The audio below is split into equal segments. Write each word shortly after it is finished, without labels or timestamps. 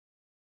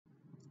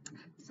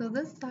So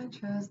this slide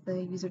shows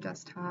the user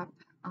desktop.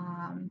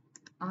 Um,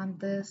 on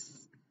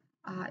this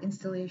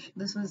installation,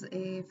 this was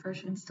a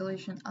first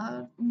installation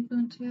of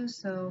Ubuntu,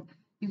 so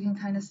you can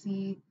kind of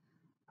see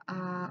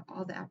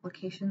all the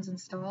applications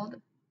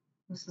installed.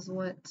 This is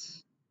what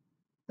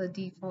the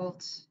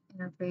default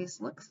interface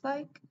looks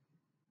like.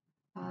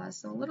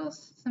 So a little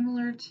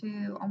similar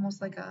to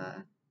almost like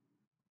a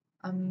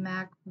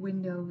Mac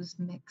Windows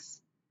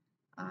mix,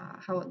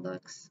 how it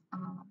looks.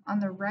 On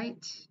the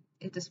right,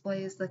 it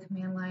displays the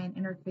command line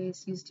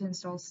interface used to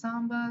install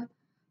Samba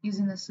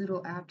using the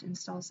sudo apt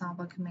install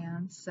Samba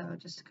command. So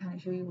just to kind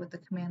of show you what the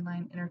command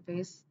line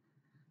interface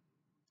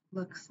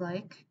looks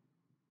like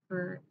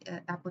for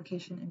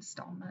application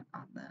installment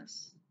on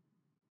this.